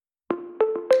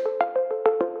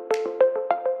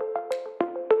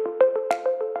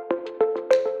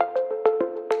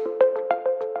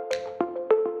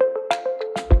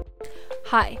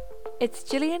Hi, it's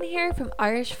Gillian here from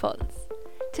Irish Funds.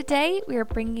 Today we are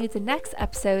bringing you the next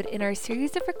episode in our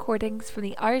series of recordings from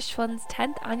the Irish Funds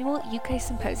 10th Annual UK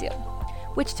Symposium,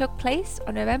 which took place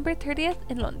on November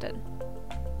 30th in London.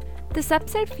 This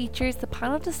episode features the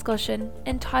panel discussion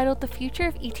entitled The Future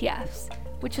of ETFs,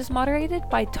 which was moderated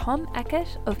by Tom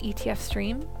Eckett of ETF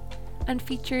Stream, and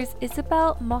features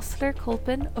Isabell Moessler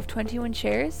Culpan of 21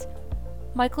 Shares,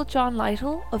 Michael John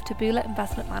Lytle of Tabula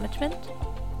Investment Management,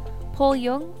 Paul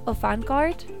Young of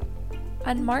Vanguard,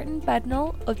 and Martin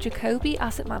Bednall of Jacobi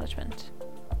Asset Management.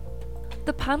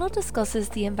 The panel discusses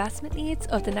the investment needs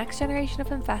of the next generation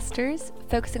of investors,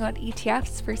 focusing on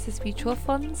ETFs versus mutual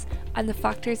funds and the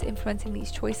factors influencing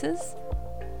these choices.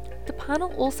 The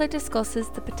panel also discusses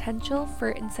the potential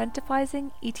for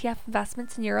incentivising ETF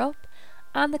investments in Europe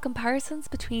and the comparisons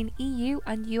between EU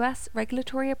and US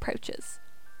regulatory approaches.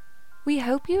 We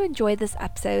hope you enjoy this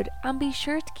episode and be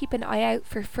sure to keep an eye out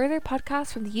for further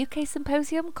podcasts from the UK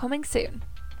Symposium coming soon.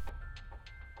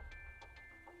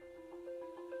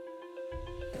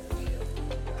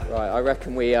 Right, I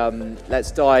reckon we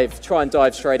let's try and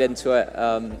dive straight into it.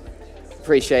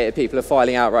 Appreciate it, people are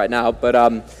filing out right now, but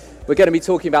we're going to be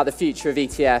talking about the future of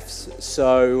ETFs.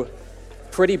 So,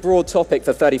 pretty broad topic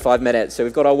for 35 minutes. So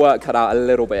we've got our work cut out a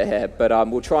little bit here, but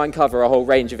we'll try and cover a whole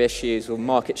range of issues with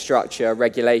market structure,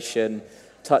 regulation,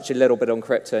 touch a little bit on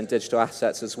crypto and digital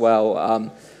assets as well.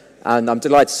 And I'm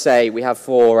delighted to say we have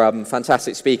four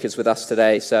fantastic speakers with us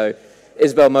today. So,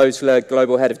 Isabell Moessler,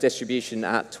 Global Head of Distribution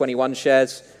at 21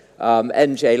 Shares.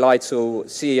 MJ Lytle,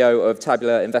 CEO of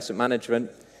Tabula Investment Management,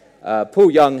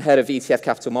 Paul Young, Head of ETF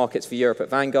Capital Markets for Europe at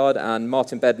Vanguard, and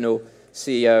Martin Bednall,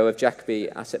 CEO of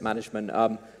Jacobi Asset Management.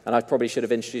 And I probably should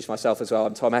have introduced myself as well.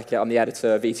 I'm Tom Eckett, I'm the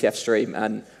editor of ETF Stream,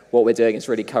 and what we're doing is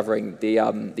really covering the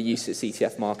UCITS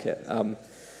ETF market.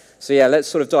 So yeah, let's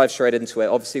sort of dive straight into it.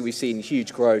 Obviously, we've seen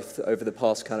huge growth over the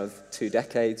past kind of 2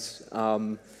 decades.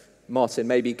 Martin,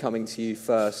 maybe coming to you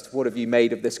first, what have you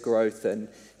made of this growth, and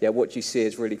what do you see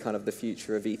as really kind of the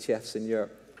future of ETFs in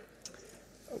Europe?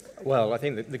 Well, I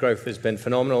think that the growth has been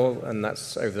phenomenal, and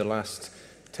that's over the last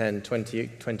 10,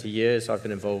 20 years. I've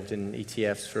been involved in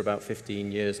ETFs for about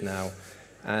 15 years now,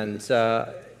 and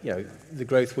the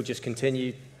growth will just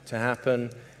continue to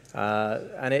happen,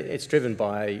 and it's driven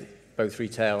by both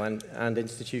retail and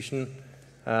institution.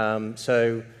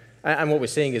 And what we're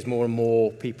seeing is more and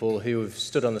more people who have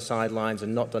stood on the sidelines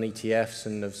and not done ETFs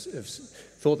and have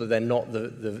thought that they're not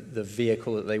the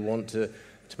vehicle that they want to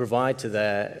provide to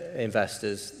their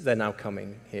investors. They're now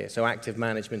coming here. So active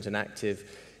management and active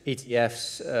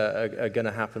ETFs are going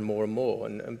to happen more and more.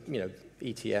 And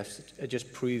ETFs are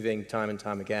just proving time and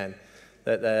time again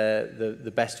that they're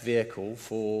the best vehicle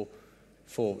for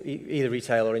either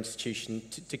retail or institution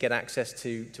to get access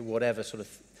to whatever sort of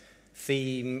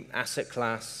theme, asset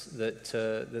class that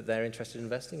they're interested in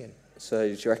investing in. So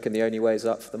do you reckon the only way is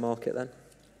up for the market then?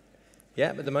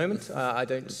 Yeah, at the moment, I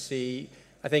don't see.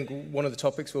 I think one of the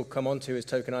topics we'll come on to is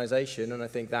tokenization, and I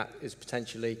think that is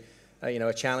potentially,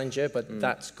 a challenger. But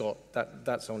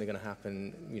that's only going to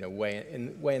happen, way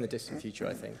in the distant future,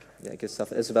 I think. Yeah, good stuff.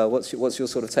 Isabell, what's your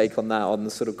sort of take on that, on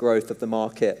the sort of growth of the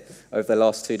market over the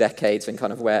last 2 decades, and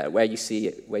kind of where you see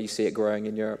it growing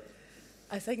in Europe?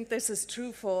 I think this is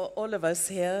true for all of us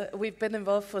here. We've been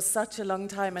involved for such a long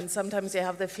time, and sometimes you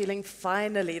have the feeling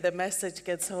finally the message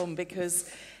gets home,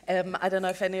 because I don't know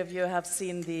if any of you have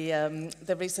seen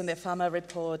the recent EFAMA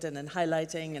report and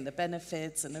highlighting and the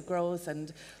benefits and the growth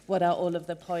and what are all of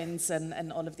the points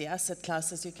and all of the asset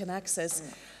classes you can access.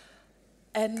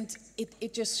 And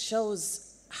it just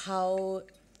shows how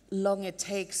long it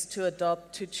takes to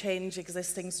adopt, to change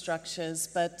existing structures.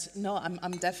 But no,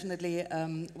 I'm definitely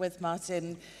with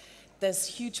Martin. There's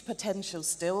huge potential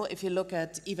still if you look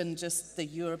at even just the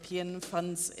European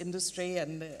funds industry.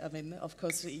 And I mean, of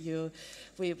course,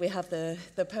 we have the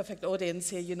perfect audience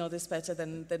here. You know this better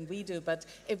than we do. But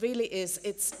it really is.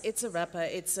 It's a wrapper.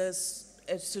 It's a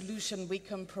solution we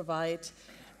can provide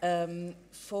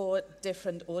for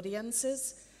different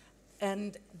audiences.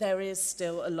 And there is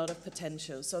still a lot of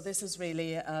potential. So this is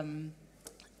really an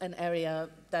area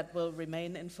that will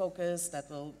remain in focus, that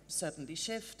will certainly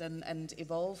shift and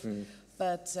evolve.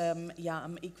 But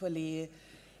I'm equally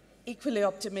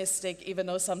optimistic, even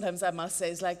though sometimes I must say,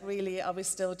 it's like, really, are we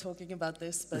still talking about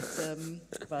this?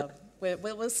 But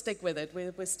we'll stick with it.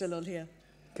 We're still all here.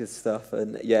 Good stuff.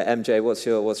 And MJ, what's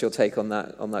your take on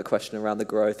that question around the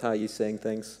growth? How are you seeing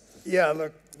things? Yeah,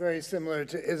 look, very similar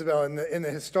to Isabell in the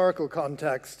historical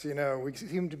context. We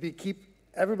seem to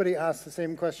everybody asks the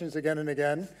same questions again and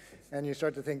again, and you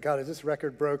start to think, God, is this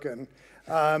record broken?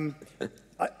 I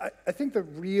think the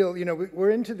real,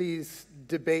 we're into these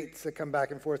debates that come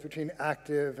back and forth between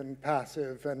active and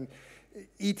passive and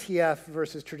ETF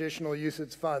versus traditional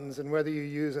UCITS funds and whether you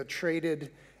use a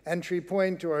traded entry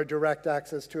point or a direct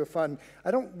access to a fund.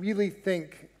 I don't really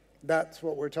think that's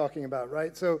what we're talking about,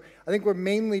 right? So I think we're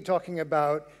mainly talking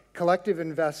about collective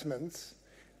investments,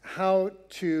 how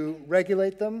to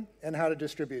regulate them, and how to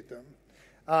distribute them.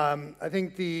 I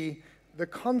think the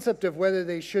concept of whether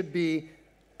they should be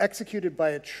executed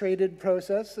by a traded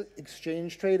process,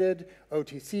 exchange traded,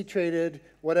 OTC traded,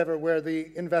 whatever, where the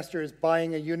investor is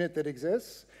buying a unit that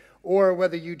exists, or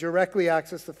whether you directly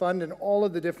access the fund and all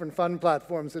of the different fund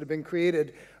platforms that have been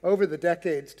created over the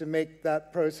decades to make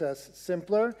that process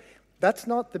simpler, that's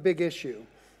not the big issue.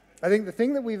 I think the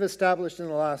thing that we've established in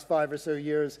the last 5 or so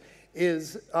years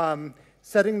is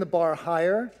setting the bar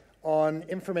higher on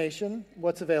information,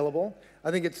 what's available. I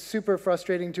think it's super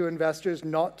frustrating to investors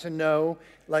not to know,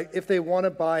 like, if they want to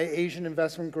buy Asian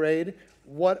investment grade,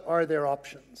 what are their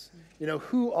options? You know,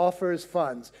 who offers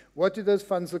funds? What do those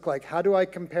funds look like? How do I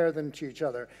compare them to each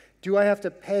other? Do I have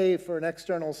to pay for an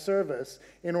external service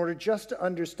in order just to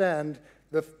understand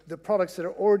the products that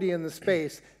are already in the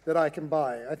space that I can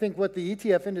buy? I think what the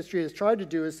ETF industry has tried to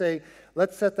do is say,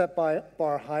 let's set that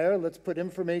bar higher. Let's put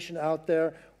information out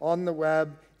there on the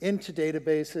web, into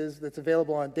databases that's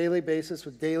available on a daily basis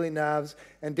with daily NAVs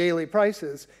and daily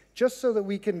prices, just so that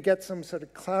we can get some sort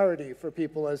of clarity for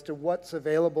people as to what's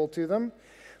available to them.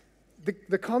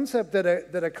 The concept that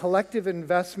a collective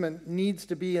investment needs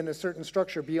to be in a certain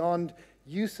structure beyond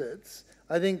UCITS,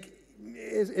 I think,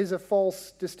 is a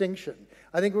false distinction.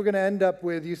 I think we're going to end up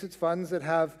with UCITS funds that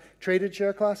have traded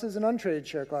share classes and untraded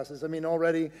share classes. I mean,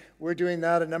 already we're doing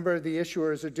that. A number of the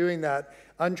issuers are doing that.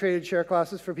 Untraded share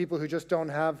classes for people who just don't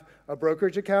have a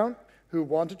brokerage account, who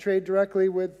want to trade directly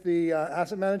with the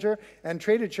asset manager, and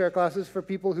traded share classes for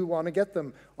people who want to get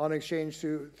them on exchange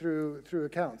through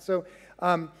accounts. So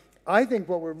I think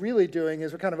what we're really doing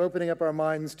is we're kind of opening up our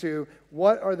minds to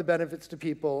what are the benefits to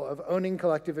people of owning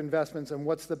collective investments and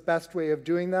what's the best way of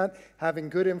doing that, having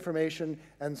good information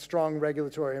and strong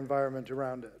regulatory environment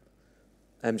around it.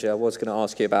 MJ, I was going to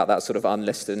ask you about that sort of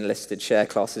unlisted and listed share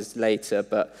classes later,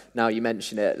 but now you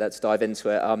mention it, let's dive into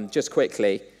it. Just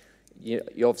quickly, you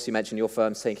obviously mentioned your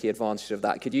firm's taking advantage of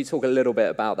that. Could you talk a little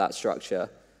bit about that structure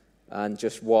and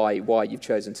just why you've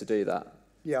chosen to do that?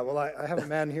 Yeah, well, I have a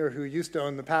man here who used to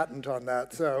own the patent on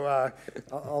that, so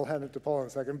I'll hand it to Paul in a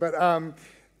second. But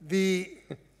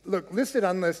look, listed,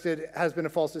 unlisted has been a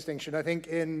false distinction. I think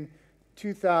in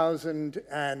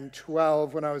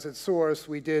 2012, when I was at Source,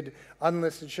 we did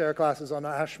unlisted share classes on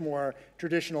Ashmore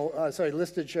traditional,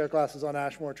 listed share classes on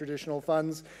Ashmore traditional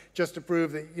funds, just to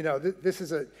prove that, you know, this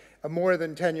is a more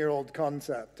than 10-year-old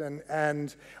concept.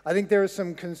 And I think there are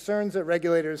some concerns that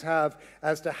regulators have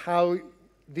as to how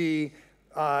the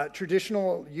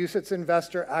traditional UCITS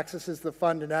investor accesses the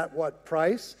fund and at what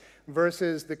price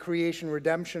versus the creation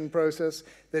redemption process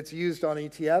that's used on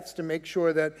ETFs to make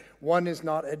sure that one is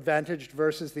not advantaged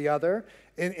versus the other.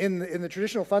 In the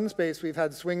traditional fund space, we've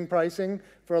had swing pricing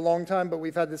for a long time, but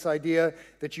we've had this idea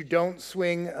that you don't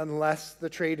swing unless the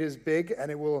trade is big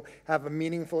and it will have a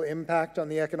meaningful impact on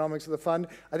the economics of the fund.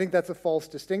 I think that's a false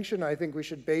distinction. I think we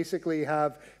should basically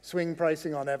have swing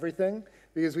pricing on everything,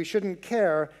 because we shouldn't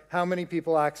care how many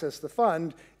people access the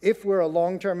fund. If we're a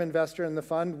long-term investor in the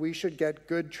fund, we should get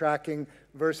good tracking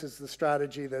versus the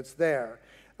strategy that's there.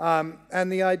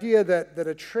 And the idea that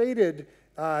a traded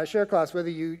share class, whether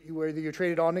you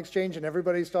trade it on exchange, and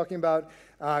everybody's talking about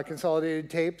consolidated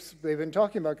tapes. They've been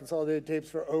talking about consolidated tapes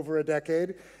for over a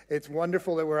decade. It's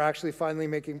wonderful that we're actually finally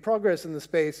making progress in the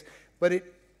space, but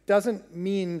it doesn't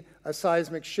mean a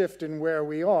seismic shift in where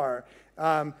we are.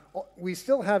 We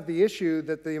still have the issue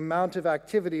that the amount of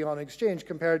activity on exchange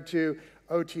compared to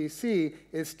OTC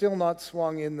is still not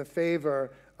swung in the favor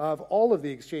of all of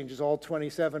the exchanges, all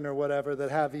 27 or whatever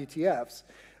that have ETFs.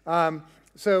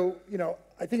 So, you know,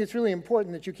 I think it's really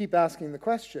important that you keep asking the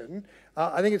question.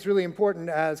 I think it's really important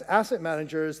as asset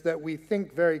managers that we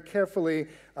think very carefully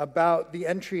about the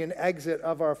entry and exit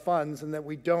of our funds and that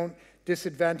we don't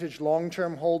disadvantage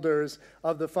long-term holders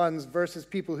of the funds versus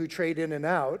people who trade in and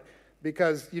out,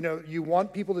 because, you know, you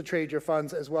want people to trade your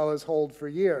funds as well as hold for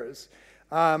years.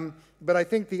 But I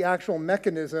think the actual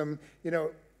mechanism, you know,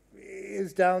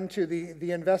 is down to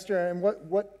the investor and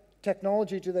what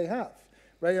technology do they have,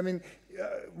 right? I mean,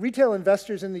 retail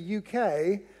investors in the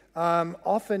UK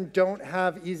often don't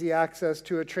have easy access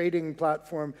to a trading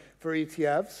platform for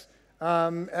ETFs,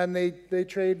 and they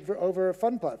trade over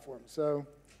fund platforms. So.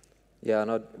 Yeah,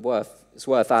 and it's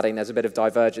worth adding there's a bit of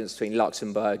divergence between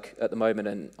Luxembourg at the moment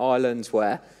and Ireland,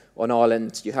 where on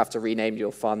Ireland, you have to rename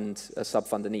your fund, a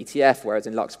sub-fund, an ETF, whereas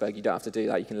in Luxembourg, you don't have to do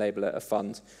that. You can label it a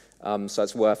fund. So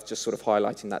it's worth just sort of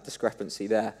highlighting that discrepancy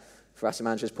there for asset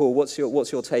managers. Paul, what's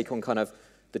your take on kind of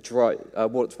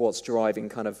what's driving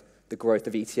kind of the growth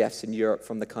of ETFs in Europe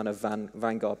from the kind of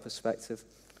Vanguard perspective?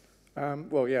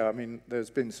 Well, yeah, I mean, there's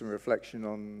been some reflection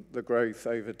on the growth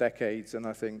over decades, and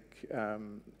I think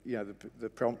the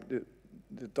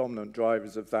dominant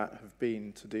drivers of that have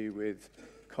been to do with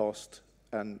cost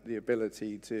and the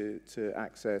ability to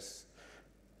access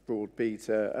broad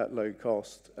beta at low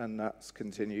cost, and that's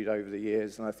continued over the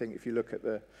years. And I think if you look at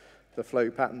the flow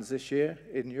patterns this year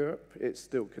in Europe, it's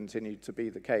still continued to be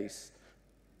the case.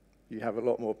 You have a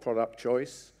lot more product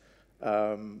choice,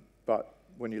 but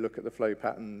when you look at the flow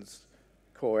patterns,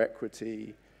 core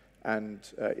equity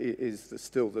is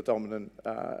still the dominant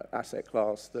asset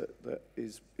class that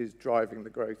is driving the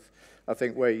growth. I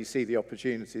think where you see the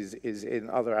opportunities is in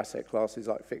other asset classes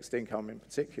like fixed income in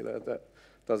particular that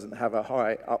doesn't have a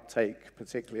high uptake,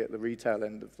 particularly at the retail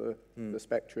end of the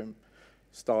spectrum,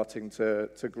 starting to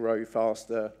grow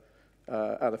faster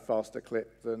at a faster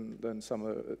clip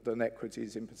than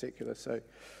equities in particular. So,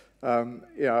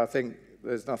 I think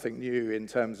there's nothing new in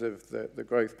terms of the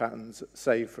growth patterns,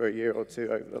 save for a year or two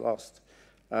over the last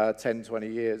 10, 20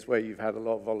 years, where you've had a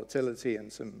lot of volatility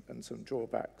and some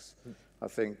drawbacks. I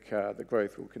think the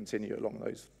growth will continue along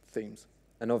those themes.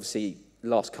 And obviously,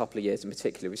 last couple of years in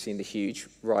particular, we've seen the huge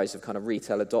rise of kind of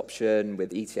retail adoption with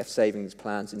ETF savings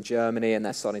plans in Germany, and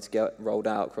they're starting to get rolled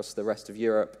out across the rest of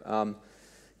Europe.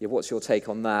 What's your take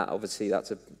on that? Obviously,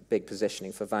 that's a big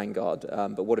positioning for Vanguard,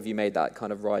 but what have you made that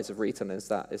kind of rise of retail, and is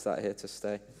that here to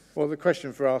stay? Well, the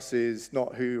question for us is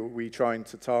not who are we trying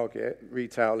to target.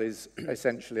 Retail is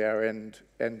essentially our end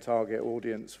target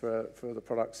audience for the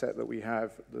product set that we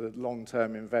have. The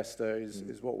long-term investor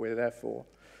is what we're there for.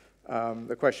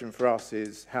 The question for us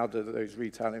is how do those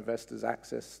retail investors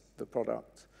access the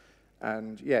product?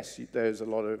 And yes, there's a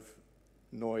lot of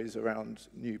noise around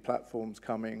new platforms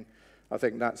coming. I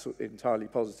think that's entirely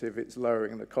positive. It's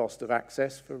lowering the cost of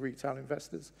access for retail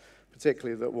investors,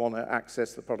 particularly that want to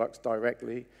access the products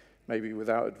directly, maybe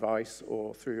without advice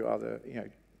or through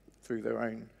through their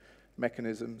own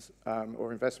mechanisms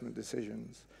or investment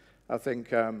decisions. I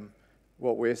think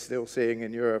what we're still seeing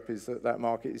in Europe is that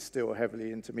market is still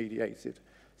heavily intermediated.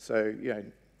 So,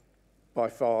 by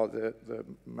far the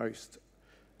most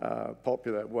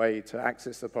popular way to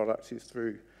access the products is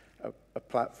through a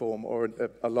platform or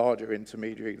a larger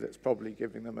intermediary that's probably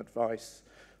giving them advice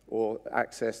or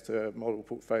access to model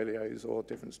portfolios or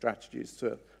different strategies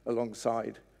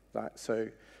alongside that. So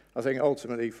I think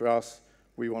ultimately for us,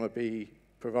 we want to be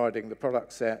providing the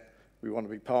product set, we want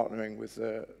to be partnering with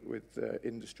the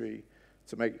industry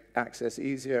to make access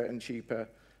easier and cheaper,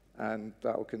 and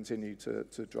that will continue to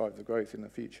drive the growth in the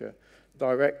future.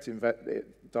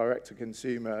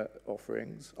 Direct-to-consumer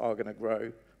offerings are going to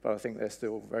grow, but I think they're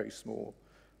still very small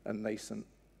and nascent.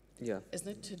 Yeah. Isn't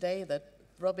it today that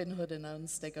Robinhood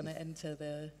announced they're going to enter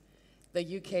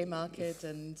the UK market,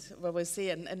 and what we'll see,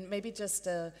 and maybe just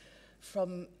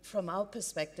from our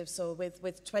perspective, so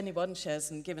with 21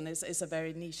 shares, and given this is a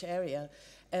very niche area,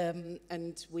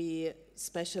 and we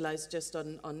specialize just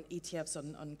on ETFs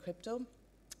on crypto,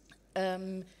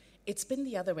 it's been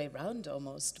the other way around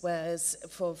almost, whereas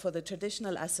for the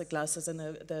traditional asset classes and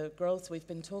the growth we've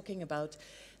been talking about,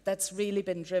 that's really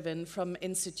been driven from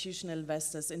institutional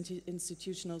investors,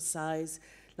 institutional size.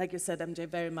 Like you said, MJ,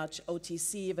 very much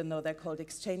OTC, even though they're called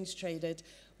exchange traded.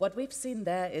 What we've seen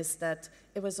there is that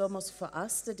it was almost for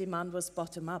us, the demand was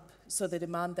bottom up. So the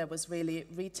demand that was really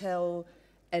retail,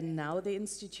 and now the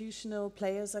institutional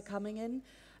players are coming in.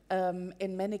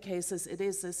 In many cases, it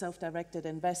is a self-directed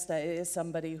investor. It is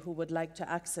somebody who would like to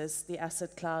access the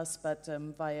asset class, but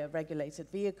via a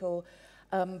regulated vehicle.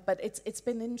 But it's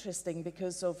been interesting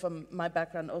because, so from my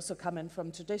background, also coming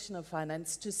from traditional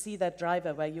finance, to see that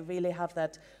driver where you really have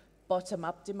that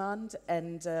bottom-up demand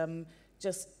and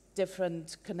just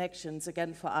different connections.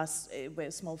 Again, for us, we're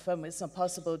a small firm, it's not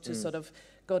possible to sort of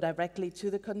go directly to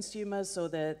the consumer, so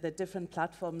the different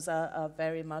platforms are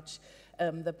very much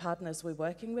the partners we're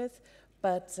working with.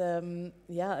 But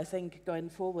I think going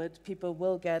forward, people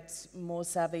will get more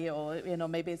savvy, or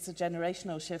maybe it's a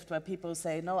generational shift where people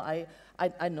say, no, I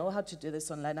know how to do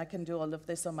this online. I can do all of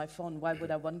this on my phone. Why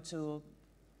would I want to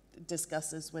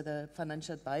discuss this with a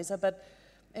financial advisor? But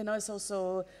it's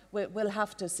also, we'll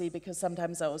have to see, because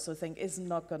sometimes I also think it's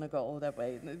not going to go all that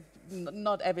way.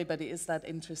 Not everybody is that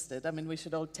interested. I mean, we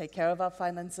should all take care of our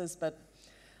finances, but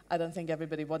I don't think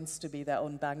everybody wants to be their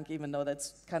own bank, even though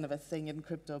that's kind of a thing in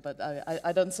crypto, but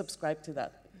I don't subscribe to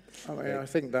that. I mean, I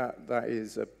think that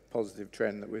is a positive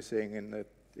trend that we're seeing in the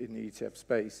in the ETF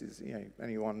space is,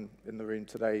 anyone in the room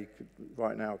today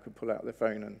right now could pull out their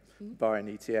phone and buy an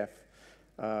ETF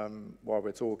while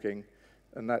we're talking.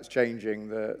 And that's changing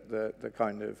the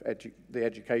kind of the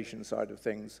education side of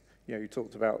things. You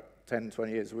talked about 10,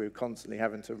 20 years, we were constantly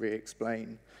having to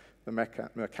re-explain the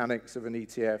mechanics of an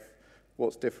ETF,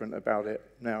 what's different about it.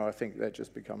 Now I think they're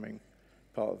just becoming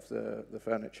part of the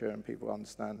furniture, and people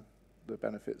understand the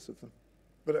benefits of them.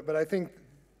 But I think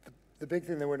the big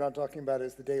thing that we're not talking about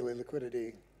is the daily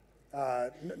liquidity.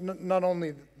 Not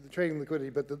only the trading liquidity,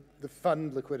 but the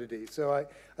fund liquidity. So I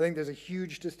think there's a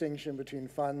huge distinction between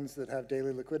funds that have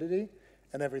daily liquidity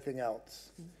and everything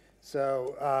else.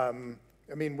 So,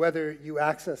 I mean, whether you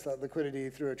access that liquidity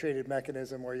through a traded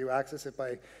mechanism or you access it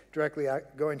by directly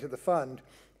going to the fund,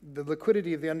 the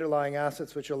liquidity of the underlying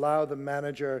assets which allow the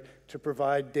manager to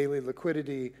provide daily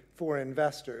liquidity for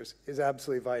investors is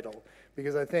absolutely vital.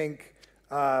 Because I think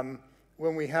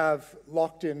when we have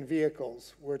locked-in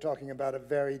vehicles, we're talking about a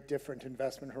very different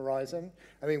investment horizon.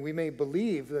 I mean, we may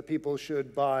believe that people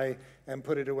should buy and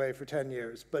put it away for 10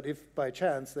 years, but if by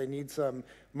chance they need some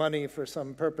money for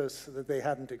some purpose that they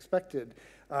hadn't expected,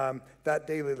 that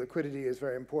daily liquidity is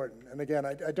very important. And again,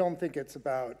 I don't think it's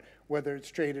about whether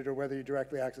it's traded or whether you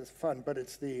directly access a fund, but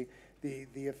it's the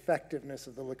effectiveness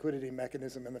of the liquidity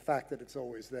mechanism and the fact that it's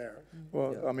always there.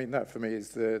 Well, I mean, that for me is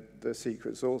the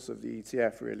secret sauce of the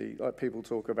ETF, really. Like, people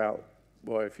talk about,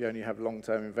 well, if you only have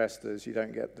long-term investors, you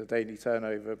don't get the daily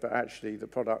turnover, but actually the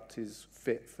product is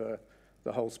fit for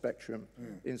the whole spectrum.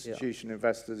 Institutional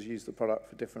investors use the product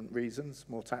for different reasons,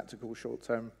 more tactical,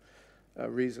 short-term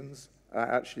reasons.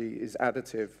 Actually is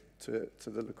additive to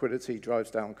the liquidity, drives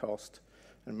down cost,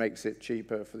 and makes it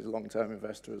cheaper for the long-term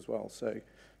investor as well. So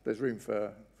there's room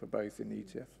for both in the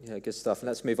ETF. Yeah, good stuff. And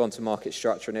let's move on to market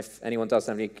structure. And if anyone does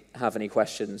have any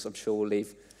questions, I'm sure we'll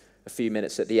leave a few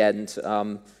minutes at the end.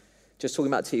 Just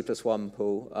talking about T+1,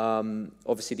 Paul.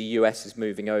 Obviously, the US is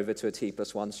moving over to a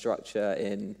T+1 structure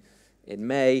in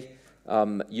May.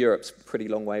 Europe's a pretty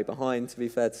long way behind, to be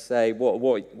fair to say.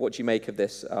 What do you make of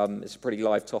this? It's a pretty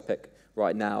live topic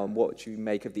right now. And what do you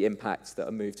make of the impacts that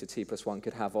a move to T+1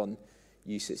 could have on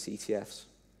UCITS ETFs?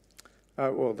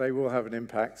 Well, they will have an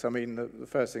impact. I mean, the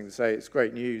first thing to say, it's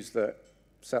great news that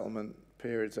settlement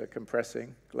periods are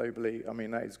compressing globally. I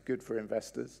mean, that is good for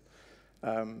investors.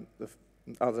 The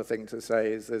other thing to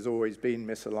say is there's always been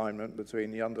misalignment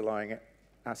between the underlying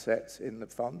assets in the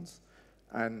funds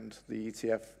and the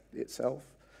ETF itself.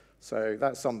 So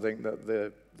that's something that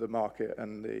the market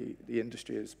and the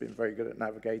industry has been very good at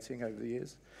navigating over the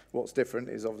years. What's different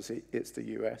is obviously it's the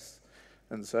US.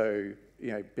 And so,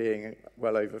 being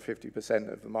well over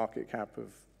 50% of the market cap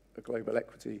of a global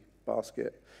equity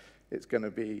basket, it's going to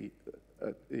be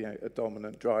a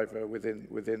dominant driver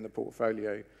within the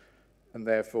portfolio. And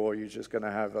therefore, you're just going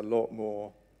to have a lot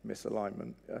more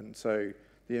misalignment. And so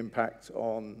the impact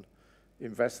on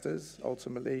investors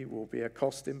ultimately will be a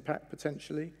cost impact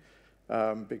potentially,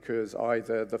 because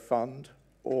either the fund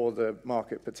or the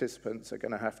market participants are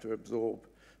going to have to absorb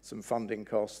some funding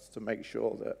costs to make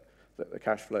sure that the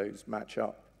cash flows match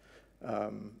up,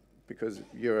 because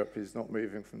Europe is not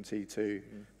moving from T2,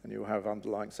 and you'll have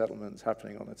underlying settlements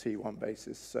happening on a T1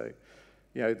 basis. So,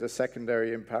 the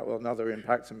secondary impact, or another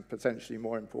impact, and potentially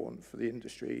more important for the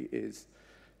industry, is,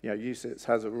 UCITS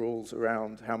has rules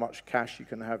around how much cash you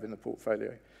can have in the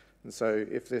portfolio. And so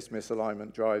if this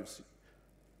misalignment drives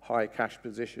high cash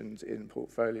positions in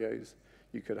portfolios,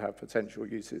 you could have potential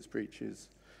UCITS breaches.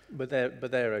 But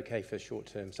they're okay for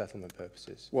short-term settlement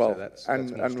purposes. Well, so that's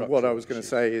and what I was going to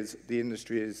say is the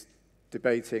industry is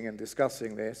debating and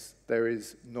discussing this. There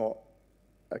is not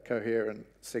a coherent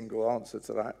single answer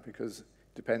to that, because it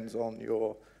depends on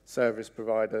your service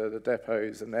provider, the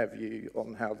depots, and their view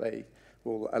on how they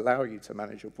will allow you to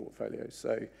manage your portfolio.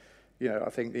 So, I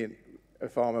think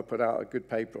IFAMA put out a good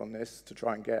paper on this to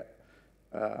try and get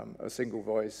a single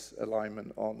voice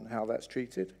alignment on how that's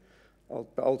treated.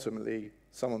 But ultimately,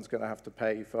 someone's going to have to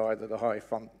pay for either the high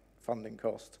funding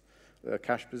cost, the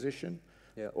cash position,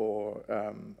 or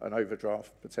an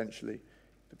overdraft potentially,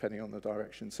 depending on the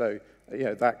direction. So,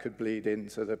 that could bleed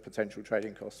into the potential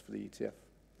trading costs for the ETF.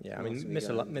 Yeah, I mean,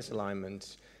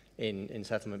 misalignment in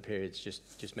settlement periods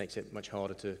just makes it much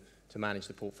harder to manage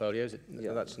the portfolios.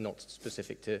 That's not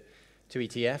specific to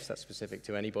ETFs. That's specific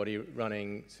to anybody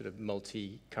running sort of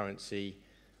multi-currency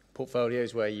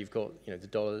portfolios where you've got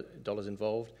the dollars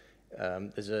involved.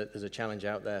 There's a challenge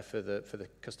out there for the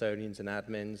custodians and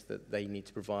admins that they need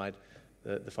to provide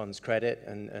the funds credit,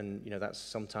 and that's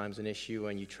sometimes an issue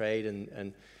when you trade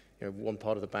and one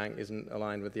part of the bank isn't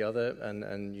aligned with the other,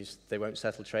 and they won't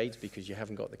settle trades because you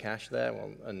haven't got the cash there.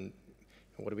 Well, and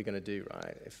what are we going to do,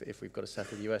 right? If we've got to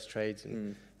settle US trades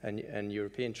and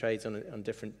European trades on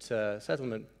different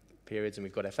settlement periods, and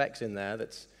we've got FX in there,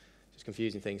 that's just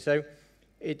confusing things. So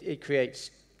it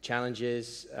creates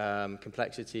challenges,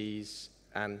 complexities,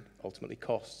 and ultimately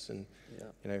costs. And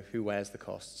who wears the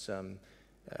costs?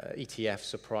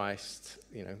 ETFs are priced.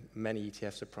 Many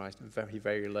ETFs are priced very,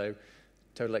 very low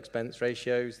total expense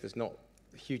ratios. There's not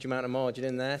a huge amount of margin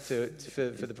in there for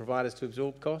the providers to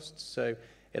absorb costs. So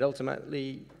it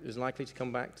ultimately is likely to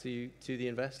come back to the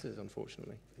investors,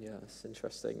 unfortunately. Yeah, that's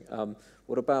interesting.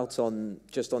 What about on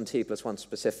T+1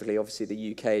 specifically? Obviously,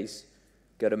 the UK's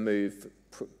going to move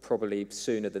probably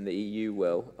sooner than the EU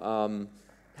will.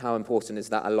 How important is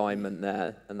that alignment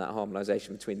there and that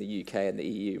harmonisation between the UK and the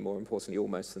EU, more importantly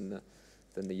almost than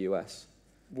the US?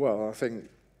 Well, I think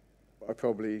I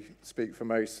probably speak for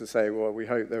most to say, well, we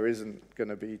hope there isn't going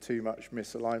to be too much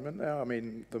misalignment there. I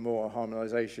mean, the more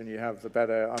harmonisation you have, the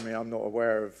better. I mean, I'm not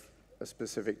aware of a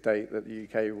specific date that the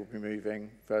UK will be moving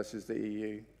versus the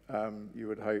EU. You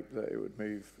would hope that it would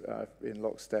move in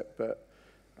lockstep, but,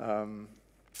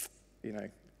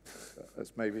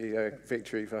 that's maybe a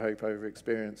victory for hope over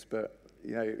experience. But,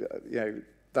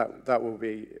 that will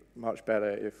be much better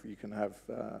if you can have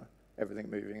everything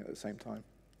moving at the same time.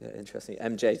 Yeah, interesting.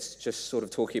 MJ's just sort of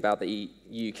talking about the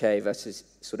UK versus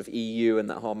sort of EU and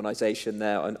that harmonisation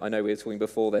there. I know we were talking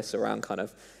before this around kind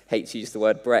of, hate to use the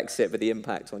word Brexit, but the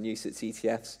impact on UCITS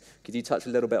ETFs. Could you touch a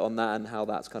little bit on that and how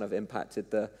that's kind of impacted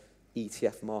the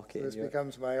ETF market? So this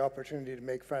becomes my opportunity to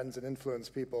make friends and influence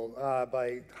people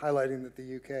by highlighting that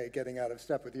the UK getting out of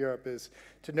step with Europe is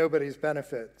to nobody's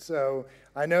benefit. So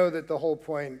I know that the whole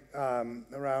point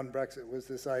around Brexit was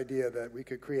this idea that we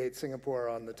could create Singapore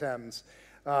on the Thames.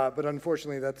 But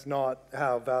unfortunately, that's not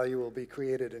how value will be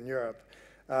created in Europe.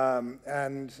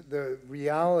 And the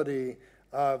reality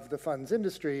of the funds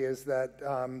industry is that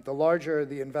the larger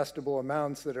the investable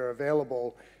amounts that are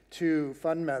available to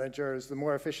fund managers, the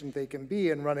more efficient they can be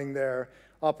in running their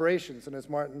operations. And as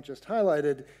Martin just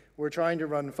highlighted, we're trying to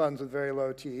run funds with very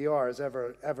low TERs,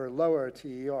 ever lower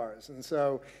TERs. And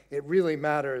so it really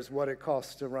matters what it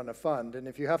costs to run a fund. And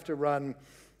if you have to run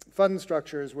fund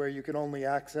structures where you can only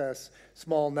access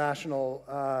small national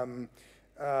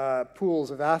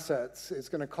pools of assets, it's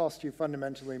going to cost you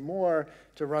fundamentally more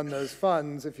to run those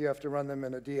funds if you have to run them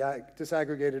in a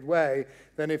disaggregated way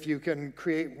than if you can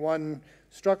create one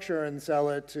structure and sell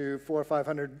it to 400 or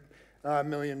 500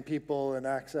 million people and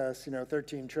access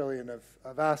 13 trillion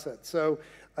of assets. So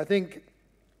I think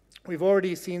we've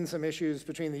already seen some issues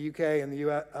between the UK and the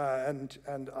US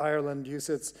and Ireland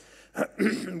UCITS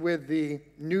with the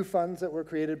new funds that were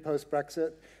created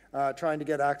post-Brexit, trying to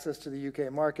get access to the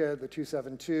UK market, the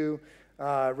 272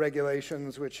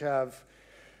 regulations, which have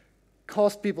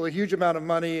cost people a huge amount of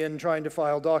money in trying to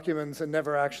file documents and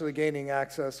never actually gaining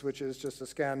access, which is just a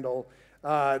scandal.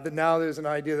 Now there's an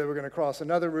idea that we're going to cross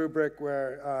another rubric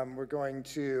where we're going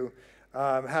to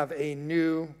have a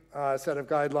new set of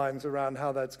guidelines around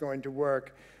how that's going to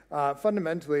work.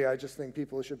 Fundamentally, I just think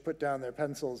people should put down their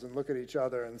pencils and look at each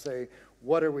other and say,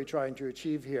 what are we trying to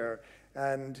achieve here?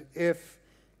 And if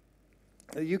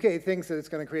the UK thinks that it's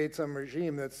going to create some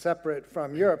regime that's separate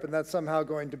from Europe and that's somehow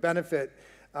going to benefit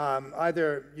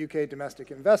either UK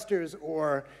domestic investors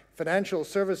or financial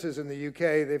services in the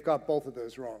UK, they've got both of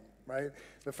those wrong. Right?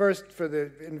 The first, for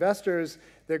the investors,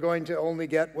 they're going to only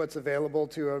get what's available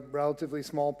to a relatively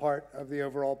small part of the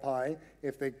overall pie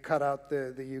if they cut out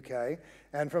the UK.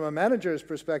 And from a manager's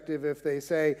perspective, if they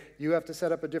say you have to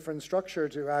set up a different structure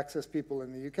to access people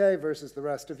in the UK versus the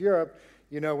rest of Europe,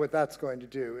 you know what that's going to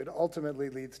do. It ultimately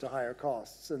leads to higher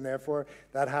costs, and therefore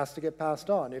that has to get passed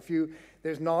on.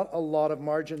 There's not a lot of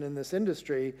margin in this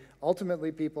industry,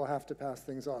 ultimately people have to pass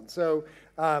things on. So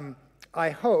I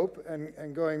hope,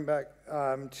 and going back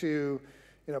to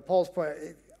Paul's point,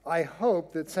 I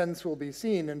hope that sense will be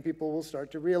seen and people will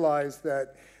start to realize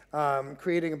that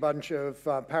creating a bunch of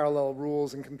parallel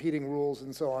rules and competing rules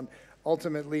and so on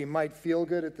ultimately might feel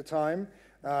good at the time,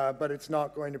 but it's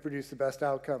not going to produce the best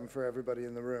outcome for everybody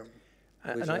in the room.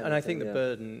 And I think the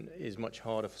burden is much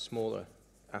harder for smaller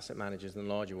asset managers than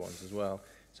larger ones as well.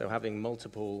 So having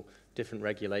multiple different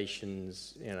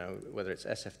regulations, whether it's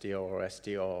SFDR or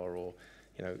SDR or,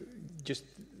 just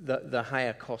the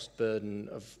higher cost burden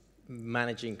of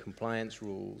managing compliance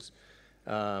rules,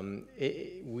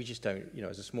 we just don't,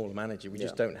 as a smaller manager, we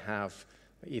just don't have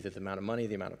either the amount of money,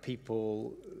 the amount of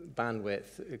people,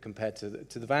 bandwidth compared to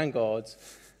the Vanguards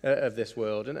of this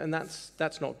world. And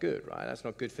that's not good, right? That's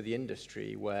not good for the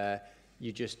industry where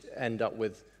you just end up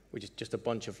with just a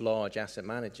bunch of large asset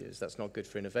managers. That's not good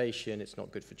for innovation. It's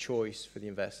not good for choice for the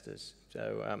investors.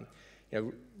 So,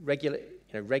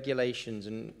 regulations,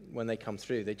 and when they come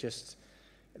through,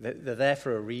 they're there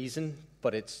for a reason,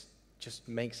 but it's just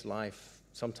makes life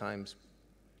sometimes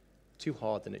too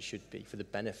hard than it should be for the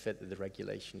benefit that the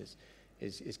regulation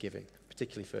is giving,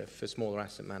 particularly for smaller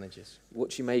asset managers.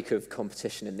 What do you make of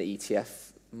competition in the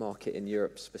ETF market in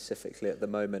Europe specifically at the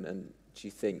moment? And do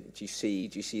you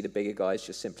see the bigger guys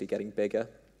just simply getting bigger?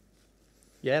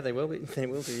 Yeah, they will be. They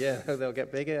will do. Yeah, they'll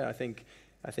get bigger. I think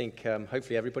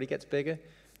hopefully everybody gets bigger.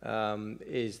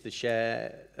 Is the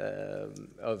share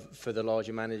for the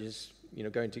larger managers,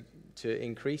 going to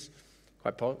increase?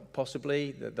 Quite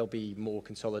possibly. There'll be more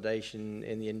consolidation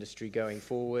in the industry going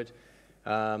forward.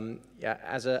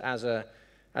 As a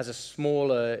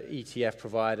smaller ETF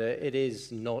provider, it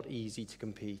is not easy to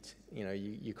compete.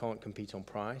 You can't compete on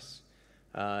price.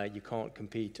 You can't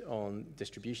compete on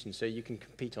distribution. So you can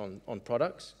compete on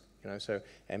products. So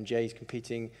MJ is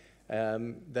competing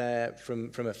there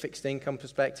from a fixed income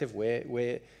perspective.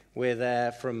 We're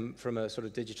there from a sort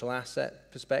of digital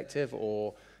asset perspective,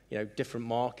 or different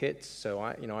markets. So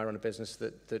I run a business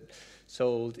that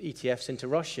sold ETFs into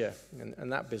Russia,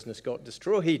 and that business got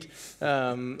destroyed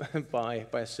by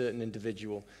a certain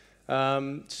individual.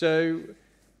 Not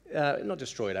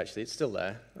destroyed, actually. It's still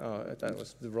there. That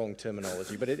was the wrong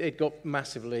terminology, but it got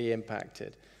massively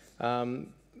impacted.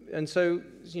 And so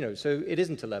it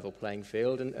isn't a level playing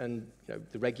field, and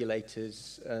the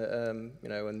regulators, and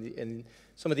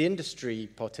some of the industry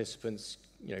participants,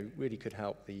 really could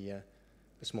help the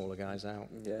smaller guys out.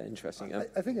 Yeah, interesting.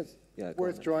 I think it's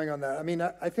worth drawing on that. I mean,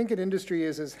 I think an industry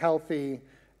is as healthy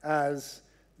as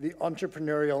the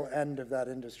entrepreneurial end of that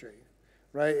industry,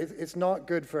 right? It's not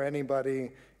good for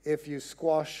anybody if you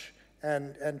squash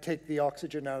and take the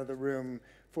oxygen out of the room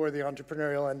for the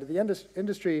entrepreneurial end of the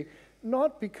industry,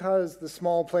 not because the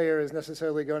small player is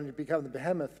necessarily going to become the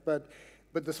behemoth, but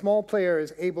the small player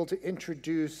is able to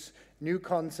introduce new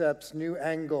concepts, new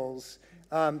angles,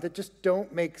 that just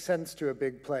don't make sense to a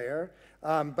big player,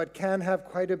 but can have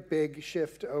quite a big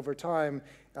shift over time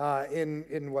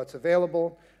in what's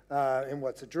available, in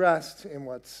what's addressed, in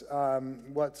what's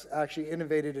actually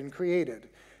innovated and created.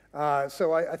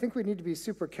 So I think we need to be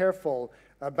super careful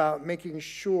about making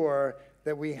sure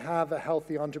that we have a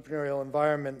healthy entrepreneurial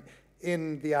environment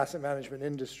in the asset management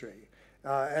industry.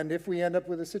 And if we end up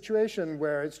with a situation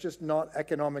where it's just not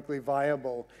economically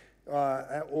viable,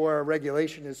 or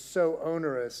regulation is so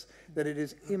onerous that it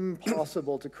is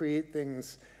impossible to create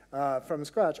things from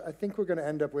scratch, I think we're going to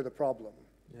end up with a problem.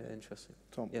 Yeah, interesting.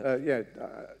 Tom, Yeah.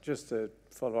 Just to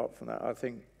follow up from that, I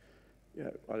think, I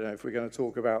don't know if we're going to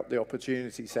talk about the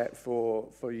opportunity set for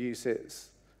UCITS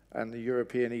and the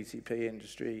European ETP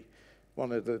industry.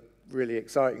 One of the really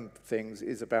exciting things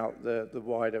is about the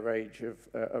wider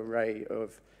array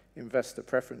of investor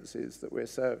preferences that we're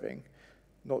serving,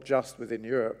 not just within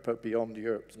Europe, but beyond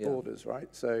Europe's borders,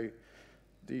 right? So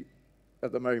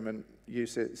at the moment,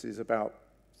 UCITS is about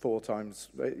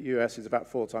US is about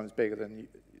 4 times bigger than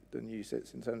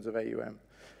UCITS in terms of AUM.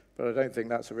 But I don't think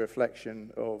that's a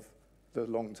reflection of the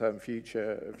long-term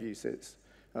future of UCITS.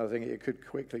 And I think it could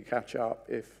quickly catch up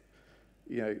if,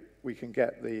 we can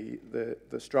get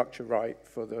the structure right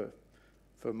for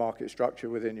market structure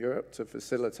within Europe to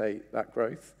facilitate that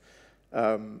growth.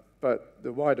 But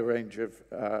the wider range of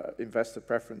investor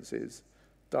preferences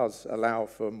does allow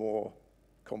for more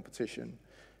competition.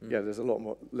 Yeah, there's a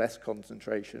lot less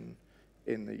concentration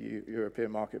in the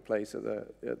European marketplace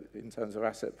in terms of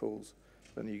asset pools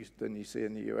than you see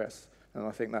in the US, and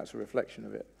I think that's a reflection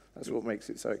of it. That's what makes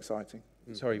it so exciting.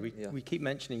 Sorry, we keep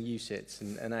mentioning UCITS,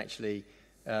 and actually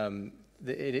the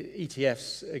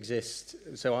ETFs exist.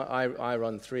 So I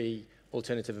run 3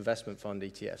 alternative investment fund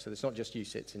ETFs. So it's not just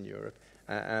UCITS in Europe,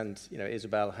 and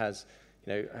Isabell has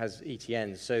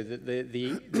ETNs. So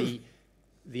the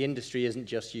industry isn't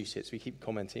just UCITS. We keep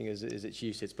commenting as it's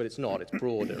UCITS, but it's not. It's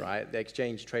broader, right? The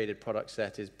exchange traded product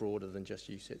set is broader than just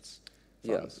UCITS funds.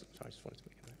 Yeah. So I just wanted to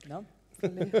make that. No?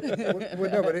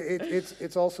 No, but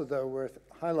it's also, though, worth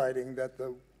highlighting that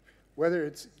whether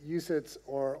it's UCITS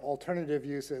or alternative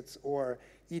UCITS or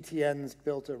ETNs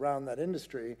built around that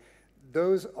industry,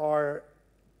 those are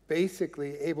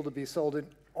basically able to be sold in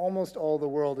almost all the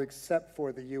world except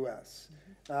for the US.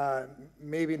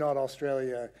 Maybe not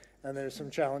Australia, and there's some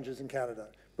challenges in Canada.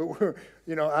 But we're,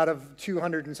 out of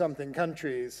 200 and something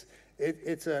countries,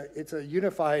 it's a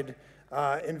unified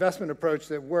investment approach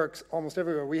that works almost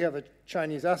everywhere. We have a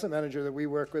Chinese asset manager that we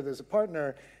work with as a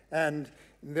partner, and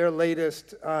their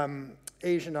latest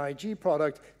Asian IG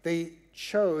product, they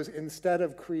chose, instead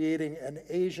of creating an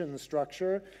Asian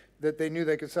structure, that they knew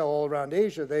they could sell all around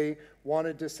Asia, they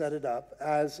wanted to set it up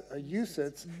as a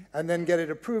UCITS and then get it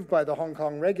approved by the Hong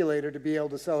Kong regulator to be able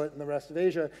to sell it in the rest of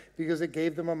Asia, because it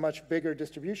gave them a much bigger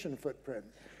distribution footprint.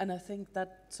 And I think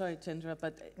that, sorry to interrupt,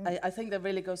 but I think that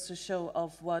really goes to show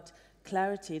of what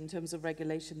clarity in terms of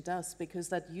regulation does, because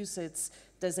that UCITS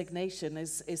designation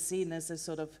is seen as a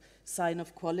sort of sign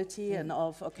of quality and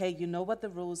of, okay, you know what the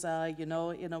rules are, you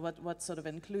know what's sort of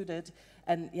included,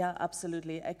 and yeah,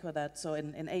 absolutely echo that. So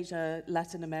in Asia,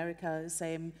 Latin America,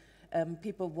 same,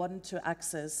 people want to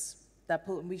access that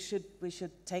pool, and we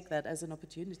should take that as an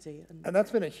opportunity. And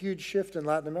that's been a huge shift in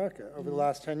Latin America over the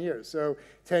last 10 years. So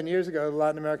 10 years ago, the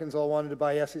Latin Americans all wanted to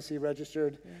buy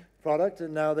SEC-registered product,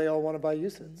 and now they all want to buy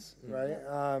UCITS,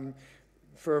 right?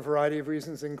 For a variety of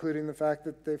reasons, including the fact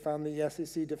that they found the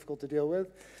SEC difficult to deal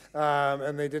with,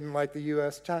 and they didn't like the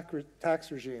U.S.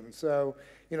 tax regime. So,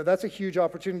 that's a huge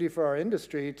opportunity for our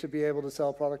industry to be able to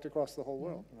sell product across the whole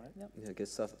world, right? Yep. Yeah, good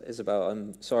stuff. Isabel,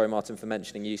 I'm sorry, Martin, for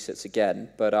mentioning UCITS again,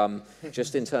 but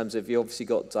just in terms of, you obviously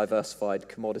got diversified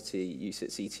commodity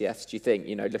UCITS ETFs, do you think,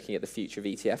 looking at the future of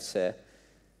ETFs here,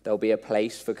 there'll be a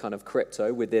place for kind of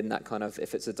crypto within that kind of,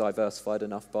 if it's a diversified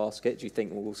enough basket, do you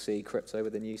think we'll see crypto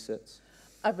within UCITS?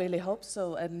 I really hope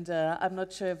so, and I'm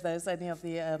not sure if there's any of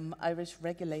the Irish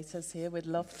regulators here. We'd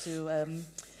love to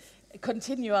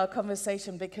continue our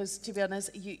conversation, because, to be honest,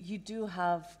 you do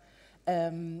have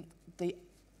the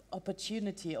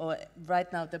opportunity, or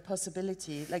right now the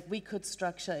possibility, like we could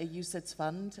structure a UCITS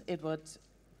fund. It would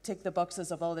tick the boxes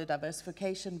of all the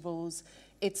diversification rules.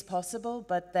 It's possible,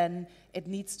 but then it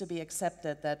needs to be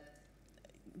accepted that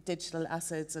digital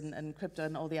assets and crypto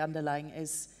and all the underlying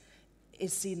is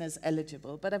seen as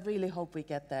eligible. But I really hope we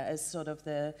get there as sort of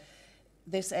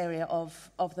this area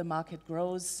of the market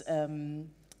grows.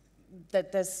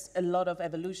 That there's a lot of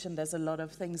evolution, there's a lot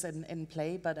of things in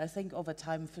play, but I think over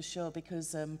time for sure,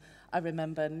 because I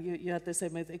remember, and you had the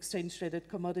same with exchange-traded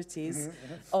commodities,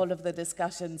 all of the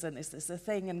discussions, and is this a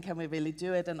thing, and can we really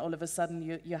do it? And all of a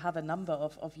sudden you have a number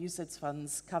of UCITS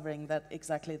funds covering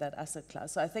exactly that asset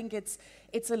class. So I think it's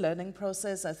a learning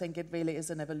process. I think it really is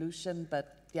an evolution,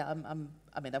 but yeah,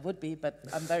 I would be, but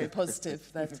I'm very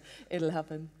positive that it'll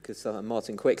happen. Because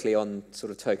Martin, quickly on sort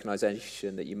of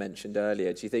tokenization that you mentioned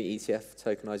earlier, do you think ETF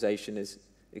tokenization is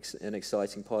an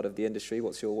exciting part of the industry?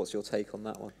 What's your take on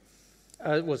that one?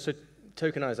 Well, so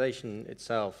tokenization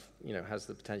itself, has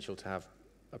the potential to have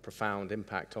a profound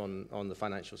impact on the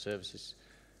financial services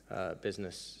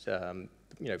business.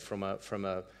 From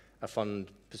a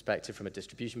fund perspective, from a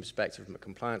distribution perspective, from a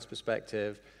compliance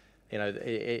perspective,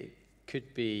 it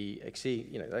could be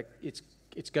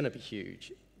it's going to be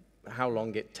huge. How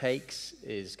long it takes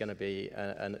is going to be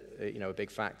a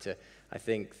big factor. I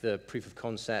think the proof of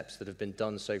concepts that have been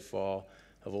done so far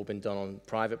have all been done on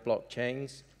private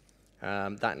blockchains.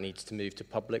 That needs to move to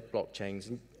public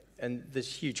blockchains, and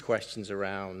there's huge questions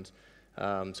around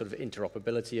sort of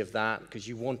interoperability of that, because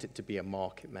you want it to be a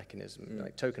market mechanism.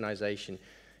 Like tokenization,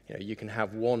 you can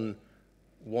have one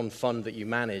fund that you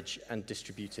manage and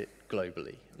distribute it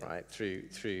globally, right, through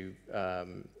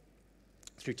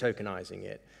tokenizing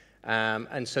it.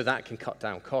 And so that can cut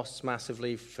down costs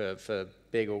massively for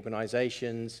big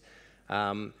organizations.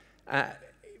 But,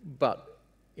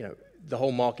 the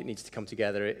whole market needs to come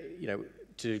together,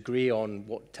 to agree on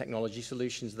what technology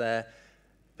solutions there.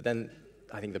 But then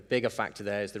I think the bigger factor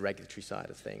there is the regulatory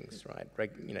side of things, right?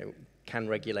 Can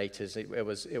regulators, it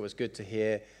was good to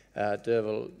hear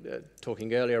Derval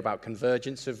talking earlier about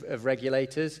convergence of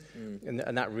regulators,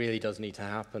 and that really does need to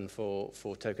happen for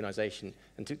tokenization,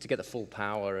 and to get the full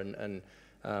power and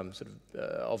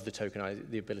of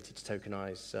the ability to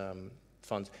tokenize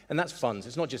funds. And that's funds,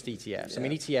 it's not just ETFs. I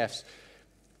mean, ETFs,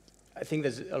 I think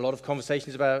there's a lot of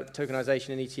conversations about tokenization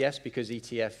in ETFs, because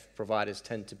ETF providers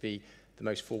tend to be the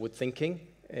most forward-thinking,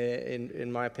 in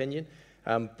my opinion.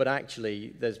 But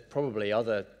actually, there's probably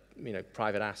other,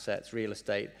 private assets, real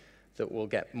estate, that will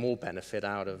get more benefit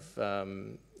out of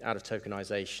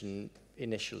tokenization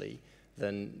initially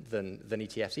than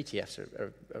ETFs. ETFs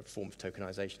are a form of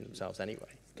tokenization themselves anyway.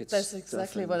 That's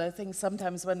exactly what I think.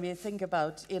 Sometimes when we think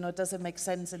about, does it make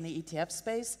sense in the ETF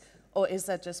space, or is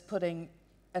that just putting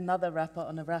another wrapper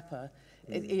on a wrapper?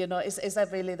 Is that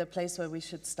really the place where we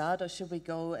should start, or should we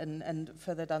go and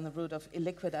further down the route of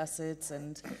illiquid assets?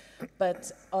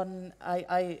 But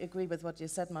I agree with what you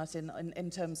said, Martin, in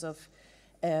terms of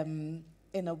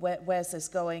where's this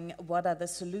going? What are the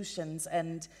solutions?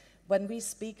 And when we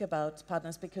speak about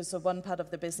partners, because so one part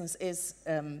of the business is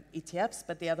ETFs,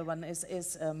 but the other one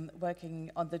is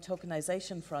working on the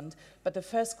tokenization front. But the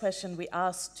first question we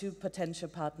ask to potential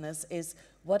partners is,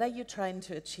 what are you trying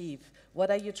to achieve? What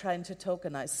are you trying to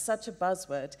tokenize? Such a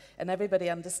buzzword, and everybody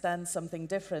understands something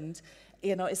different.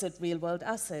 You know, is it real world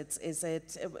assets? Is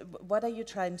it, what are you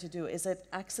trying to do? Is it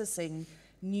accessing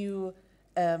new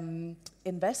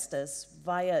investors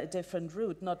via a different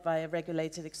route, not via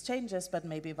regulated exchanges, but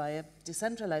maybe via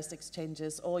decentralized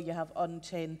exchanges, or you have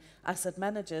on-chain asset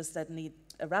managers that need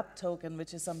a wrap token,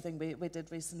 which is something we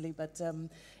did recently, but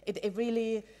it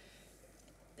really,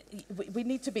 we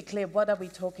need to be clear, what are we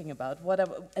talking about?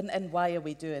 And why are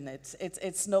we doing it?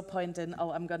 It's no point in,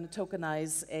 oh, I'm going to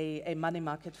tokenize a money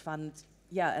market fund.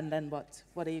 Yeah, and then what?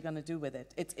 What are you going to do with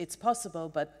it? It's possible,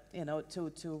 but you know,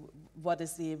 to what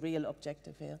is the real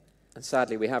objective here? And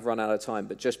sadly, we have run out of time.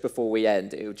 But just before we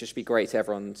end, it would just be great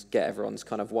to get everyone's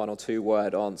kind of 1 or 2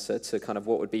 word answer to kind of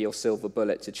what would be your silver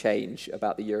bullet to change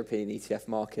about the European ETF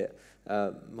market.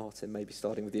 Martin, maybe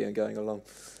starting with you and going along.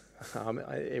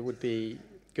 It would be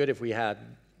good if we had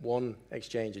one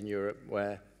exchange in Europe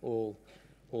where all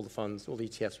the funds, all the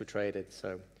ETFs were traded.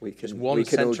 So just one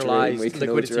centralized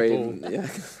liquidity pool. Yeah.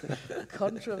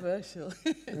 Controversial.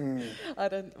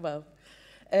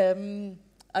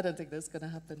 I don't think that's going to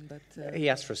happen. But he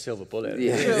asked for a silver bullet.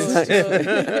 Yeah.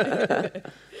 True.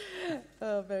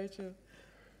 Oh, very true.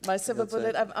 My silver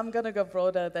bullet, I'm going to go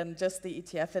broader than just the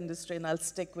ETF industry, and I'll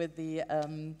stick with the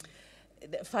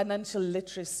financial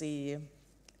literacy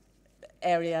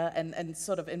area and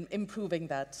sort of improving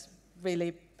that,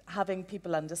 really having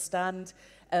people understand,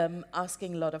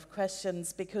 asking a lot of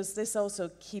questions, because this also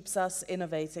keeps us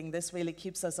innovating. This really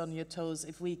keeps us on your toes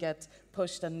if we get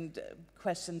pushed and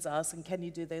questions asked, and can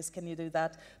you do this, can you do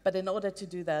that? But in order to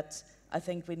do that, I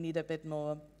think we need a bit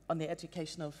more on the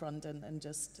educational front and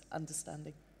just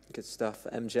understanding. Good stuff.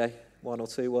 MJ, 1 or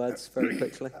 2 words very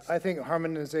quickly. I think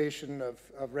harmonization of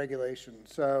regulation.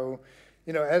 So,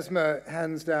 you know, ESMA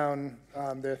hands down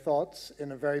their thoughts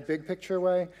in a very big picture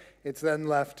way. It's then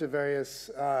left to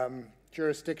various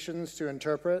jurisdictions to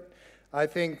interpret. I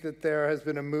think that there has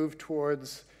been a move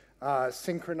towards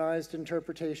synchronized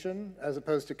interpretation as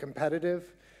opposed to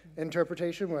competitive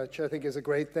interpretation, which I think is a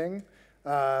great thing.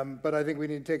 But I think we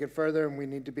need to take it further, and we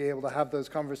need to be able to have those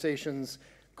conversations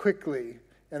quickly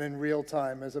and in real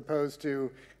time, as opposed to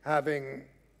having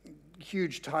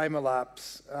huge time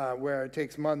elapse where it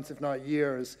takes months, if not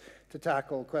years, to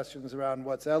tackle questions around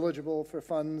what's eligible for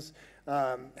funds,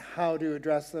 how to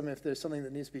address them, if there's something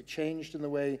that needs to be changed in the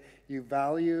way you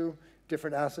value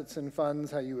different assets and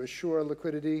funds, how you assure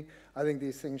liquidity. I think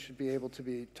these things should be able to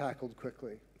be tackled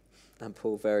quickly. And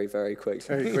Paul, very, very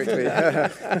quickly. Very quickly.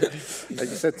 You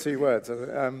said 2 words.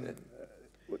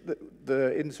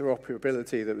 The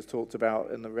interoperability that was talked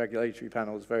about in the regulatory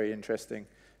panel is very interesting.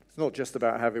 It's not just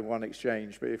about having one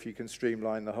exchange, but if you can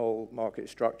streamline the whole market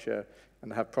structure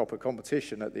and have proper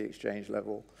competition at the exchange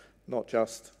level, not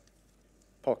just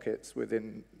pockets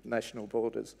within national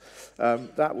borders,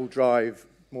 that will drive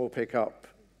more pickup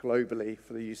globally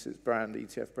for the UCITS brand,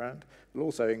 ETF brand. It will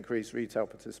also increase retail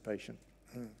participation.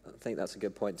 I think that's a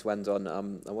good point to end on.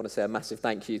 I want to say a massive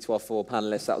thank you to our 4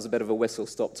 panellists. That was a bit of a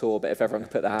whistle-stop tour, but if everyone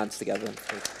could put their hands together.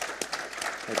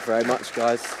 Thank you very much,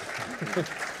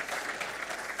 guys.